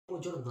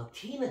जो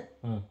નથી ને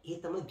એ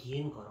તમે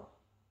ગેઇન કરો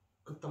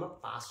અને તમે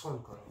પાસ ઓન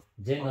કરો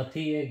જે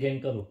નથી એ ગેઇન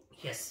કરો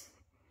યસ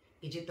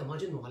એ જે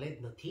તમારું જે નોલેજ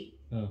નથી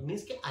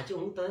મીન્સ કે આજે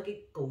હું તને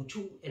કંઈક કહું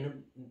છું એને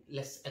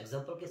લેટ્સ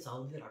એક્ઝામ્પલ કે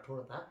સાઉન્ડ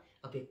રાઠોડ હતા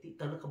આ વ્યક્તિ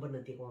તને ખબર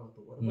નથી કોણ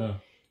હતું બરોબર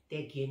તે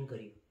ગેઇન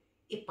કર્યું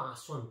એ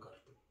પાસ ઓન કર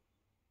તું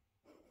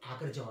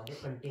આગળ જવા દે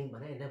કન્ટેન્ટ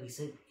બના એના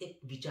વિશે એક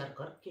વિચાર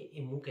કર કે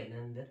એ મૂક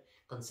એના અંદર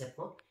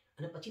કન્સેપ્ટમાં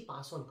અને પછી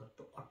પાસ ઓન કર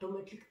તો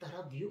ઓટોમેટિક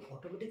તારા વ્યૂ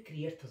ઓટોમેટિક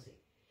ક્રિએટ થશે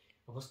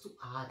વસ્તુ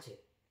આ છે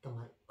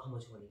તમારે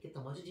સમજવાની કે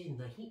તમારું જે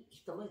નહીં એ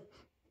તમે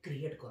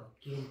ક્રિએટ કરો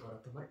ગેઇન કરો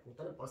તમારે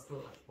પોતાના પર્સનલ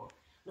લાઈફમાં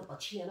અને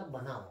પછી એને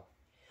બનાવો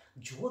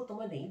જો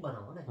તમે નહીં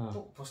બનાવો ને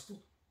તો વસ્તુ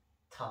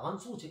થવાનું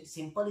શું છે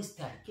સિમ્પલ ઇઝ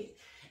ધેટ કે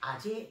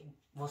આજે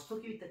વસ્તુ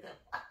કેવી રીતે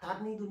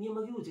અત્યારની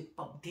દુનિયામાં કેવું છે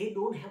દે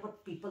don't have a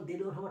people they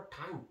don't have a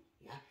time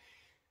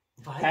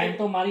time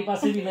તો મારી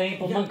પાસે બી નહીં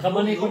પણ મને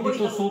ખબર નહીં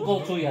પડતી તો શું કહું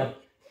છું યાર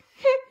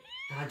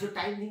તાજો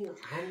ટાઈમ નહીં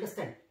આઈ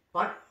અન્ડરસ્ટેન્ડ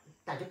બટ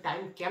તાજો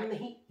ટાઈમ કેમ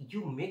નહીં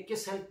you make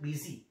yourself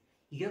busy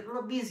you are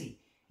not busy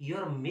you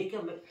make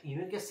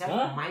yourself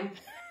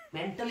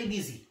mentally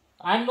busy.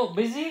 I'm not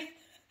busy.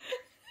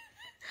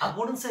 I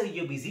wouldn't say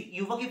you're busy.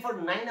 You're working for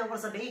 9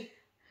 hours a day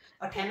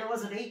or 10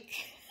 hours a day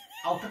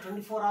out of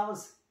 24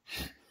 hours.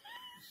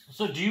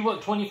 So do you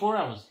work 24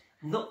 hours?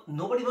 No,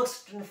 nobody works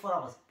 24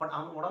 hours, but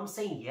what I'm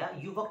saying, yeah,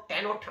 you work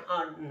 10 or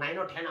 9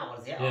 or 10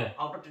 hours,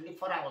 out of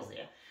 24 hours,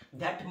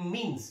 that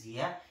means,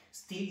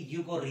 still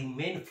you go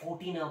remain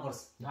 14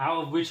 hours,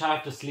 out of which I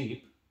have to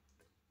sleep.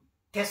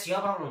 That's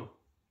your problem.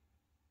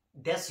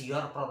 That's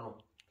your problem.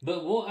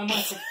 But what am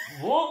I?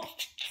 What?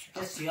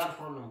 That's your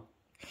problem.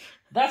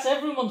 That's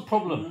everyone's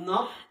problem. No,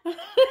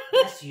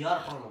 that's your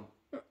problem.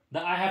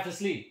 That I have to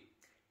sleep.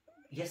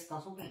 Yes,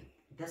 that's okay.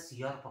 That's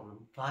your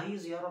problem. Why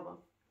is your problem?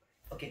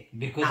 Okay.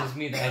 Because it's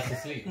me that has to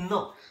sleep.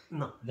 No.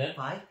 Then?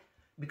 Why?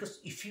 Because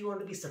if you want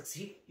to be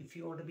succeed, if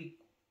you want to be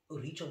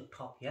reach on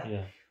top,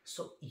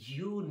 so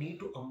you need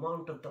to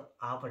amount of the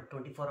hour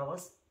 24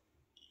 hours.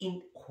 In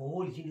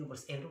whole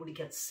universe, everybody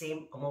gets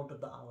same amount of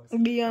the hours.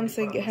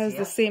 Beyonce has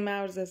the same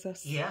hours as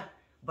us. Yeah,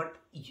 but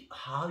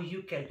how you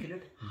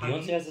calculate?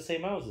 Beyonce has the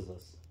same hours as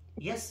us.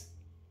 Yes.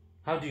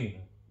 How do you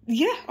know?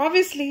 Yeah,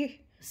 obviously.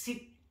 See.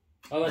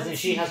 Oh, as in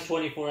she has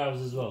 24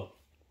 hours as well.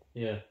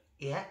 Yeah.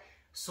 Yeah.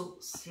 So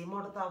same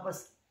amount of the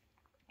hours.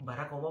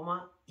 Barack Obama,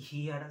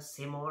 he had a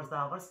same hours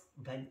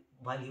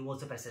while he was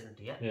the president.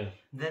 Yeah.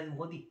 Then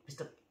Modi,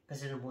 Mr.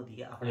 President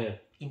Modi,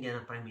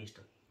 Indian Prime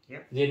Minister.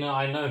 Yeah, no,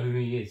 I know who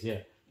he is.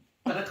 Yeah.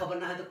 अगर खबर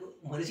ना है तो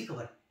मर्जी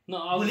खबर No,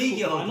 I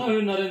know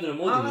who Narendra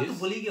Modi is. तू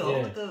भूली गया हो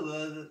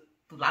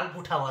तो लाल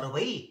पुठा वारो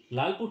भाई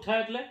लाल पुठा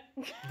એટલે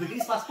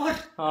ब्रिटिश पासपोर्ट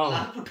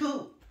लाल पुठू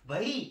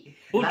भाई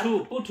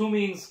putu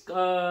means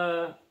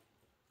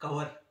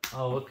cover.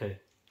 Oh, okay.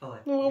 Cover.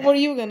 What were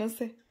you gonna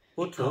say?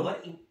 Putu. Cover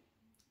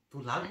तू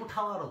लाल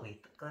पुठा वारो भाई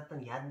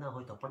तने याद ना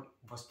હોય તો પણ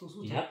વસ્તુ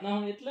શું છે યાદ ના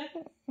હોય એટલે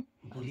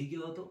ભૂલી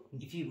ગયો તો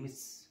if you miss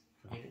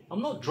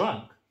I'm not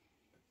drunk.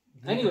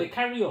 Anyway,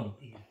 carry on.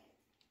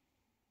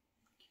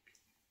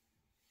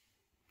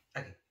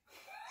 Okay.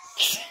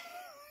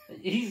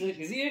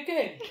 Is he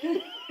okay?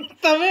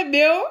 તમે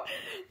બેવ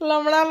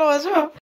લમડા લો છો